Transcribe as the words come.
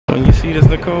see this,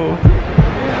 Nicole?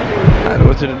 I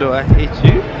go to the door. I hate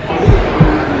you.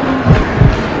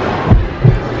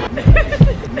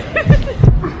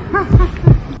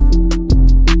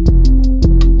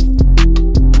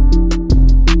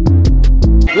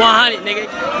 100,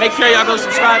 nigga. Make sure y'all go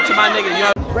subscribe to my nigga. You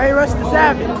know? Ray Rush the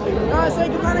Savage. You know what I'm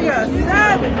saying? Come on, nigga.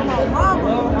 Savage. Come on,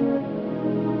 mama.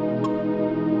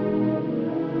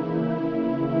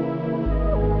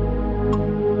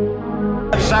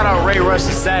 Shout out Ray Rush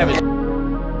the Savage.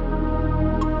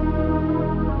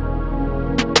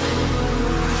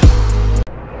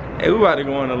 Hey, we about to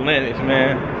go on to Lenox,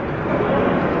 man.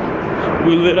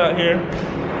 We lit out here.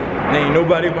 There ain't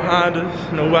nobody behind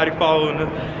us, nobody following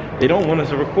us. They don't want us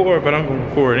to record, but I'm gonna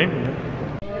record anyway. You know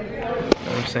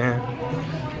what I'm saying?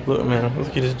 Look, man, look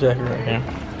at this jacket right here.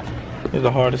 It's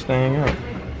the hardest thing out.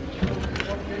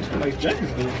 Nice jacket,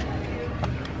 dude.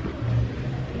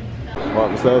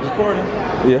 Mark Savage. Recording.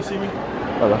 Yeah. You see me?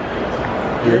 Okay.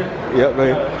 Yeah. Yep,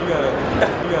 man.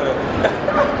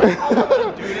 You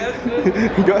gotta do that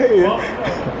shit? Go ahead.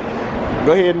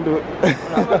 Go ahead and do it.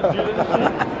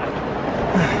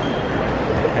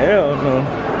 Hell no.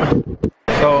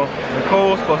 So,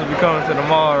 Nicole's supposed to be coming to the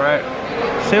mall, right?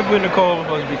 Simply Nicole was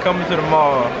supposed to be coming to the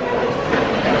mall.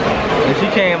 And she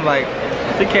came like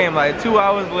 2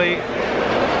 hours late.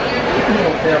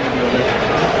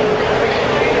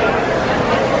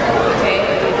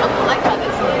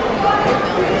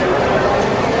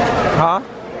 Huh? I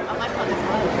like how this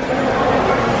looks.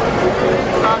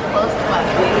 It's all close to my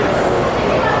face.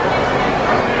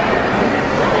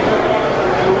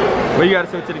 What you gotta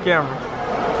say to the camera?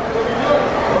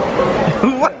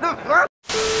 What the fuck?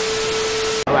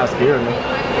 That scared me.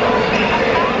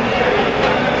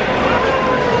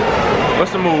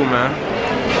 What's the move, man?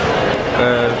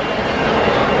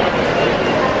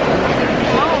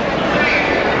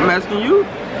 I'm asking you.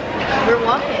 We're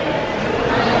walking.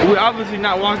 We're obviously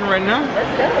not walking right now.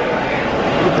 Let's go.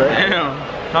 Damn.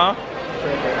 Huh?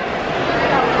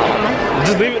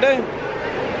 Just leave it there.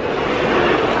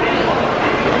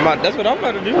 That's what I'm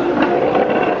about to do.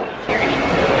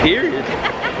 Period.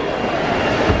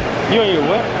 You ain't your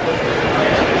what?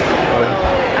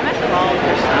 I'm at the mall with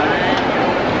Rashawn.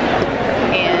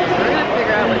 And we're gonna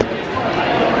figure out what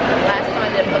last time I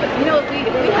did public. You know, if we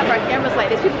have our cameras like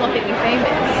this, people don't think we're famous.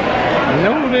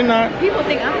 No, they're not. People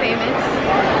think I'm famous.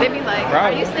 They be like,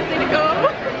 are you simply to go?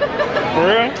 For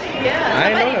real? Yeah,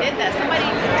 somebody did that. Somebody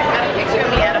got a picture of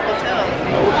me at a hotel.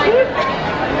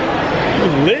 You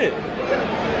lit.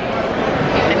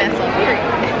 And that's so weird.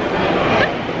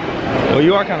 Well,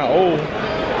 you are kind of old.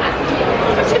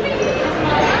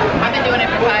 I've been doing it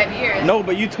for 5 years. No,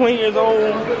 but you 20 years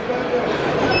old.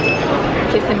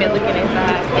 Kissing me, looking in his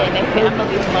eyes, and they say I'm gonna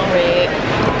be slow red.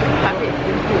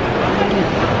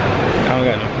 I don't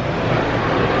got no.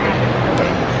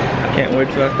 I can't wait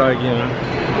till I start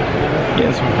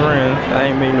getting some friends. I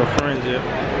ain't made no friends yet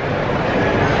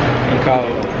in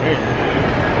college.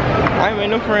 I ain't made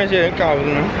no friends yet in college,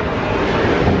 man.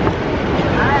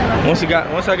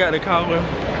 Once I got to college,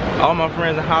 all my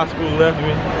friends in high school left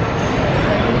me.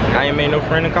 I ain't made no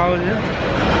friend in college yet. I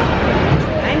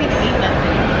ain't even eat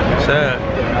nothing. Sad.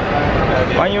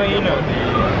 Why you ain't eat nothing?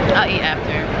 I'll eat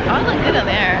after. Oh, I look good on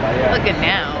there. I look good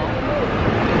now.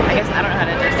 I guess I don't know how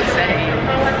to just to say.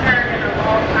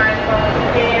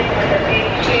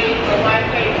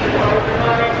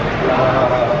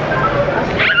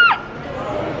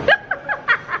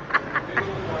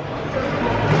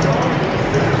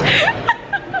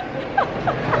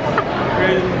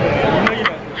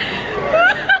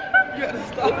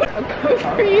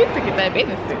 You to get that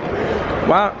business suit.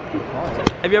 Wow.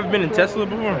 Have you ever been in Tesla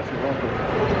before?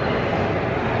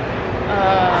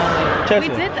 Tesla. We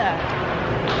did that.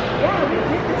 Yeah, we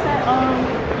did this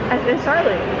in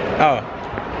Charlotte. Oh.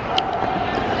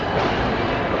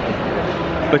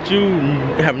 But you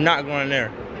have not gone there.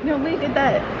 No, we did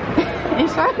that in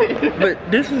Charlotte. But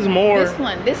this is more.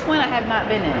 This one I have not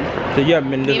been in. So you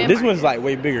haven't been. This one's like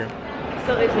way bigger.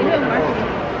 So if you do marketing.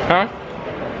 Huh?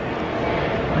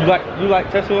 You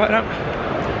like Tesla like that?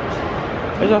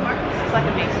 It's like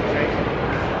a Macy's, right?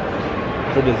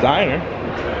 For designer.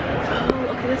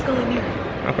 Oh, okay, let's go in there.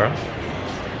 Okay.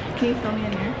 Can you film me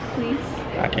in there, please?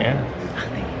 I can.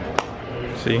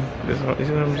 See, this is what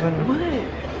I'm saying. What?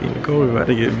 See, Nicole about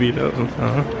to get beat up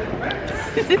sometime.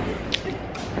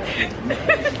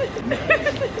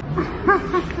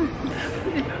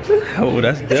 Oh,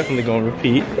 that's definitely gonna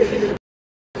repeat.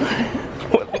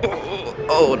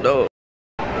 Oh no.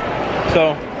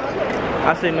 So,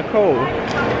 I say Nicole. Is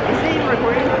it even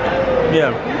recording?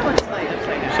 Yeah.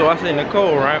 So I say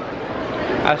Nicole, right?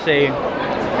 I say,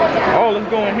 oh, let's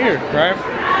go in here, right?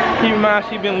 Keep in mind,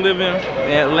 she been living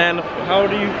in Atlanta for, how old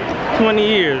are you? 20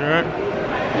 years, right?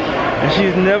 And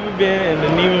she's never been in the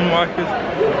Neiman Marcus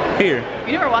here.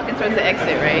 You never walking towards the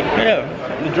exit, right? Yeah,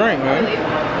 the drink, man.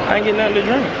 I ain't get nothing to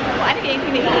drink. Well, I didn't get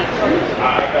anything to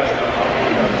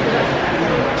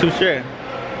eat. Touche.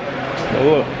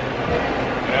 Look.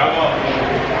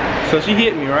 So she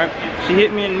hit me, right? She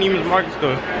hit me in the Neiman Marcus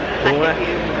store.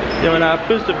 Then when I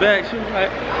pushed her back, she was like,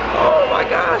 oh my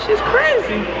gosh, she's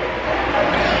crazy.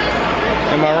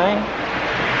 Am I wrong?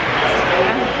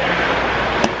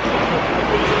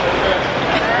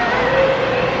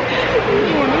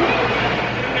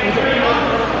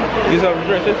 These are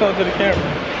dress. Say something to the camera.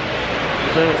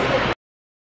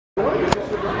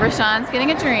 Rashawn's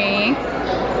getting a drink.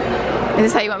 Is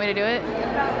this how you want me to do it?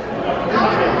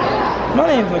 My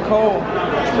name's Nicole.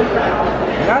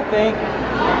 And I think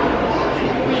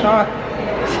Rashawn's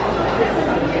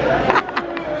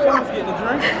getting a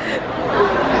drink.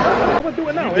 I'm gonna do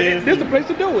it now. This is the place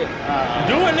to do it.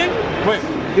 Do it, nigga. Wait.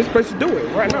 This is the place to do it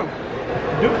right now.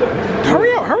 Do it.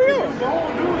 Hurry up, hurry up.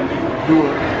 Do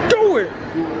it. Do it.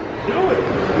 Do it.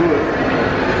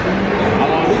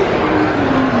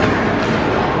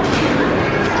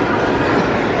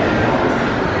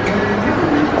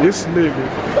 This nigga.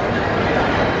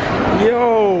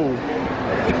 Yo.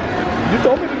 You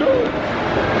told me to do it.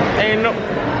 Ain't no.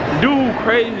 Dude,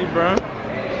 crazy, bro.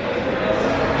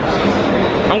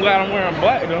 I'm glad I'm wearing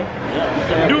black, though.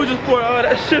 Dude just poured all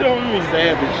that shit on me.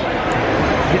 Savage.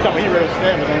 He thought he read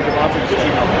Savage on Devontae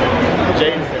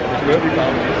James Savage. Whatever you call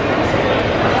him.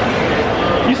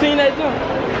 You seen that, too?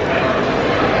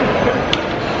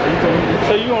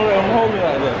 So you gonna let him hold me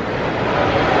like that?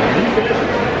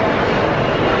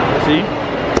 See?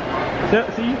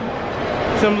 See?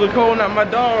 Some Nicole, not my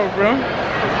dog, bro.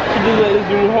 She just let this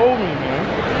dude hold me, man.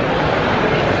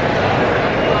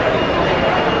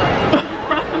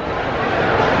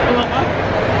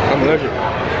 I'm allergic.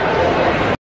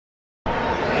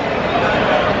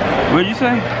 What'd you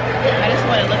say? I just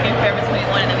wanted looking for between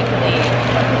one and then we can leave.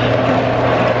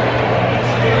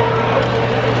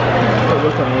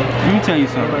 Let me tell you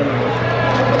something.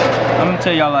 I'm gonna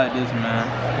tell y'all like this, man.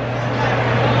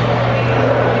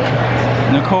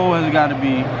 Nicole has got to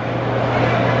be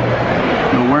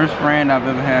the worst friend I've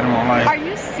ever had in my life. Are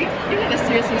you serious? You gonna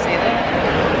seriously say that?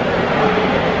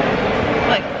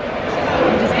 Like,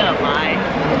 I'm just gonna lie.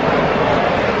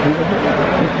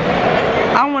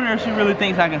 I wonder if she really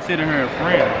thinks I consider her a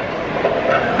friend.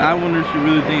 I wonder if she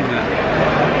really thinks that.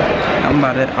 I'm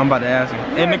about to ask her.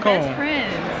 We're And Nicole. best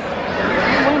friends.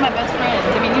 You're one of my best friends.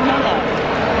 I mean, you know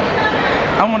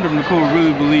that. I wonder if Nicole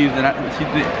really believes that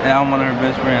I'm one of her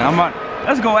best friends.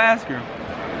 Let's go ask her.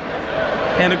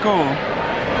 Hey Nicole,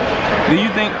 do you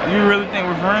really think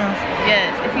we're friends? Yes.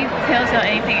 If he tells y'all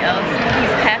anything else, he's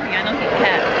capping. I know he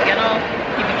capped. Y'all know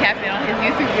he be capping on his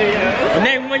YouTube videos.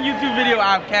 Name one YouTube video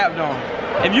I've capped on.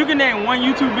 If you can name one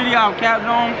YouTube video I've capped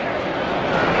on,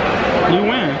 you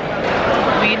win.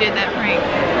 When you did that prank.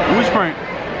 Which prank?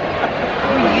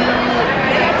 When you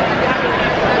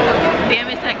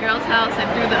damaged that girl's house and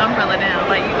threw the umbrella down.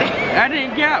 Like you. I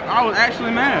didn't cap. I was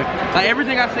actually mad. Like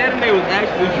everything I said today was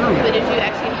actually true. But did you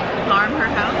actually harm her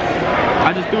house?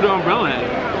 I just threw the umbrella at her.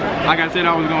 Like I said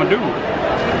I was gonna do.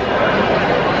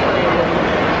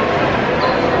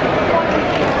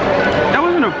 That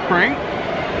wasn't a prank.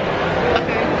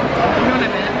 Okay. You know what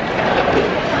I meant?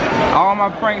 All my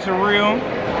pranks are real.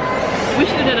 We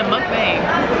should have done a mukbang.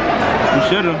 You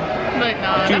should've. But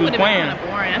no, She that was would have been playing. kind of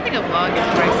boring. I think a vlog is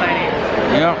more exciting.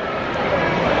 Yep.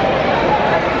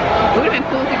 It would have been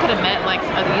cool if we could have met like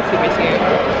some other YouTubers here.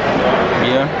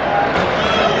 Yeah.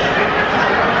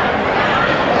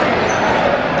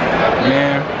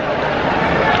 Man.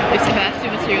 If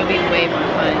Sebastian was here, it would be way more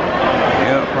fun.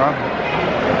 Yeah, probably.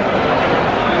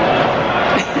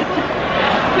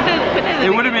 It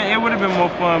would have been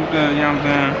more fun because, you know what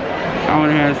I'm saying? I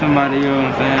would have had somebody, you know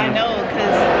what I'm saying? I know,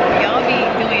 because y'all be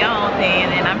doing y'all own thing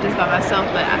and I'm just by myself,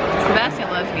 but Sebastian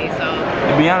loves me, so.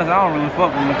 To be honest, I don't really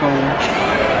fuck with Nicole.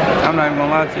 I'm not even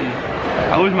gonna lie to you.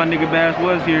 I wish my nigga Bass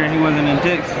was here and he wasn't in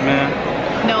Texas, man.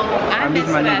 No, I miss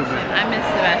Sebastian. I miss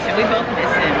Sebastian. We both miss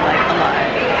him, like, a lot.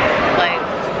 Like,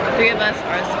 the three of us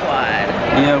are a squad.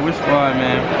 Yeah, we're squad,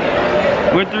 man.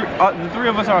 The three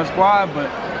of us are a squad, but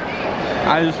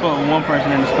I just fuck with one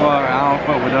person in the squad. I don't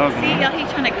fuck with the other one. See, y'all,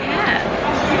 he's trying to cap.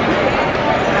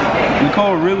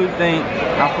 Nicole really think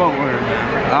I fuck with her,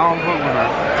 man. I don't fuck with her.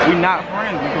 We not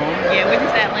friends, Nicole. Yeah, we're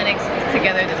just at Lenox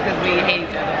together just because we hate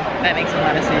each other. That makes a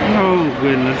lot of sense. Oh,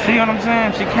 goodness. See what I'm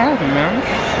saying? She capping, man.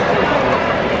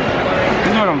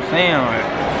 This is what I'm saying, like.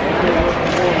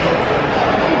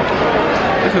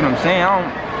 This is what I'm saying.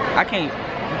 I can't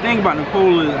thing about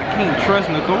Nicole is I can't trust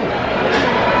Nicole.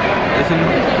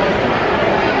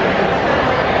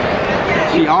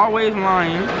 She always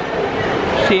lying.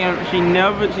 She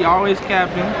always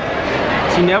capping.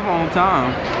 She never on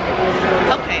time.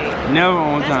 Okay. Never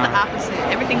on time. That's the opposite.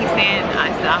 Everything he's saying is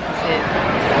the opposite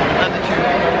of the truth.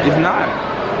 It's not.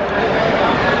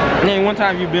 Name one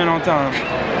time you've been on time.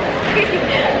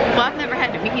 Well, I've never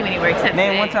had to meet you anywhere except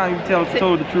Name today. one time you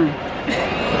told the truth.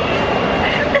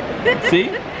 See?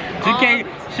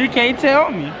 She can't tell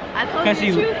me. I told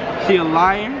you the truth. She a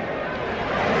liar.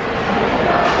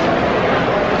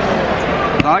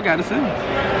 That's all I gotta say.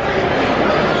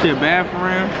 She a bad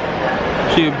friend.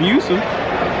 She abusive.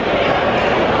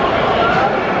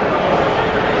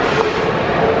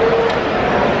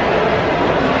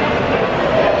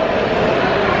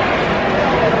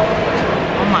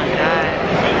 Oh my god.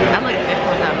 I look different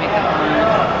without makeup on.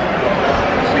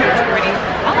 She looks pretty.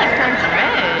 I like her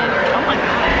dreads. Oh my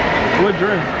god. What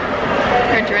dress?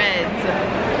 Her dreads.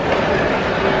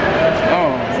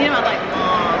 Oh. See them, I like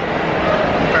long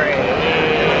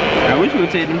braids. I wish you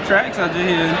would take them tracks out your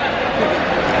head.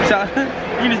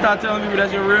 You need to start telling people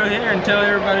that's your real hair and tell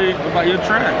everybody about your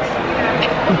tracks.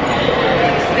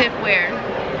 Stiff wear.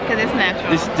 Because it's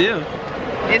natural. It's stiff.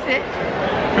 Is it?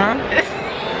 Huh?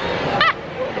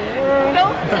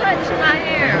 Don't touch my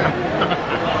hair.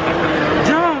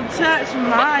 Don't touch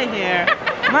my hair.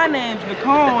 My name's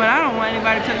Nicole and I don't want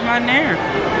anybody to touch my hair.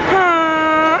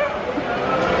 Huh?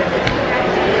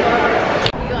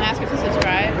 You gonna ask her to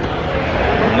subscribe?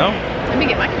 No. Let me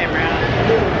get my camera out.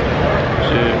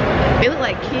 Shit. They look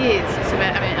like kids.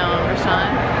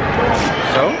 Rashawn.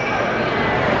 So?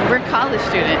 We're college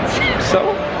students.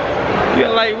 So? Yeah,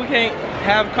 like we can't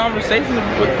have conversations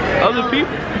with other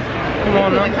people. Come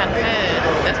on now. Kind of fed.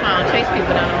 That's why I don't chase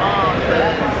people down the mall.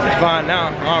 It's fine now.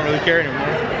 I don't really care anymore.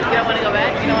 You don't want to go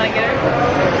back? You don't want to get her?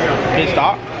 Can you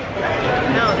stop?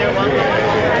 No, they're welcome.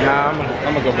 Nah,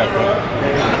 I'm gonna go back home.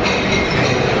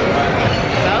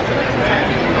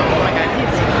 Oh my god.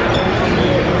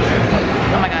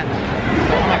 Oh my god.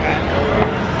 Oh my god.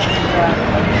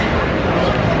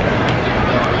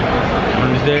 On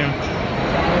this day,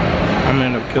 I'm gonna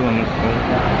end up killing Nicole.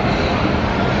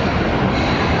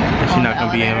 And she's not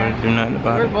gonna be able to do nothing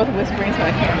about We're it. both whispering to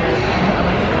our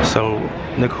camera. So,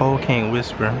 Nicole can't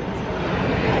whisper.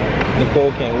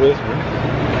 Nicole can't whisper.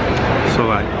 So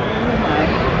like,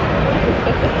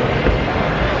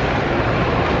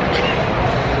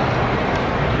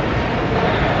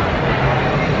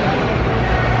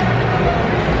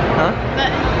 huh?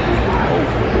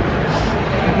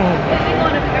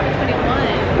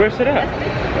 Where's it at?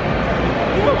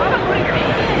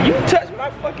 You touched my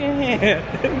fucking hand.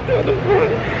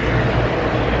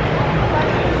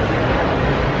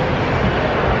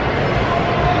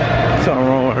 Something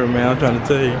wrong with her, man. I'm trying to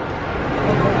tell you.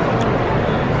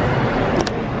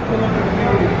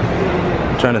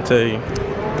 I'm trying to tell you.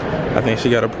 I think she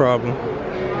got a problem.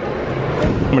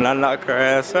 When I knock her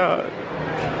ass out,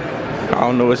 I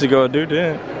don't know what she gonna do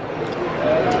then.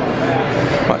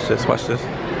 Watch this, watch this.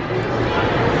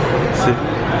 See,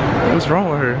 what's wrong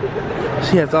with her?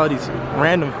 She has all these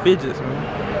random fidgets,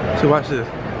 man. See, watch this.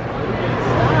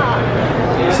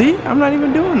 See, I'm not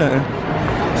even doing nothing.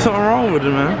 Something wrong with it,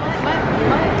 man.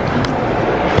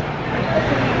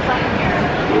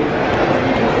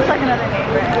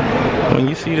 When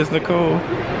you see this, Nicole,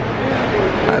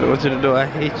 I don't want you to know I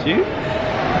hate you.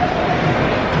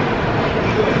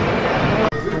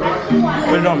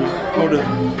 Put it on me. Hold it.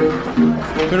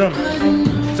 Put it on me.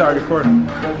 It's already recording. You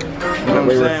know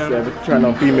what I'm saying? Trying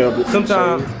on female.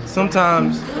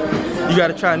 Sometimes you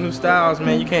gotta try new styles,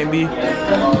 man. You can't be,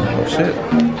 oh shit.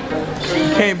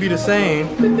 You can't be the same.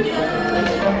 You know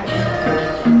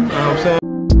what I'm saying?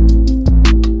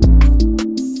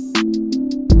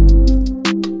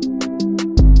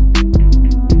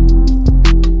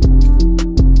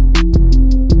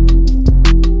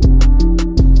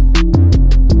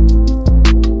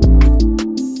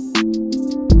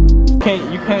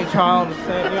 You can't try on the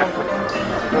same, you know?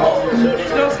 Oh, these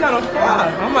jumps kind of fly.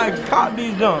 I might cop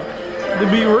these jumps. To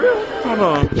be real, hold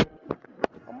on.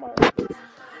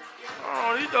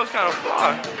 Oh, these jumps kind of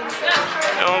fly.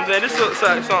 You know what I'm saying? This looks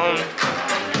like something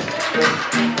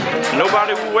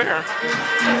nobody will wear.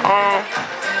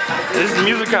 This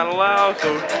music kind of loud, so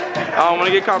I don't want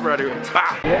to get copyrighted.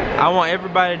 Bah. I want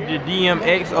everybody to DM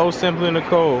XO Simply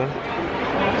Nicole.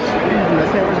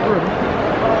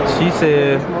 She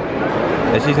said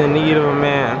that she's in need of a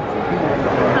man,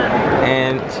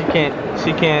 and she can't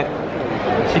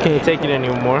take it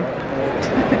anymore.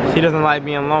 She doesn't like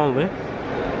being lonely.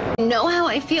 You know how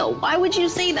I feel. Why would you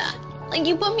say that? Like,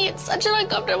 you put me in such an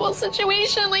uncomfortable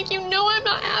situation. Like, you know I'm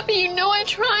not happy. You know I'm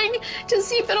trying to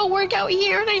see if it'll work out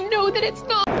here, and I know that it's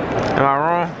not. Am I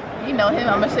wrong? You know him.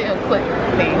 I'm gonna show you a quick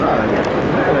thing.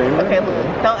 Okay, look.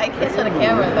 Don't I kiss on the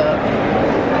camera though.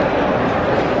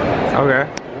 Okay.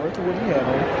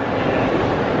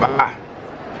 Bye.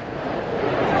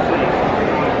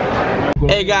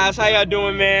 Hey guys, how y'all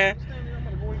doing, man?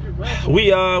 We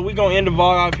gonna end the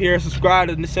vlog off here. Subscribe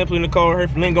to Simply Nicole. Her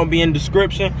link gonna be in the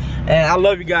description. And I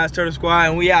love you guys, Turtle Squad,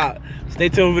 and we out. Stay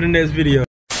tuned for the next video.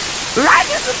 Like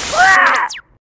and subscribe!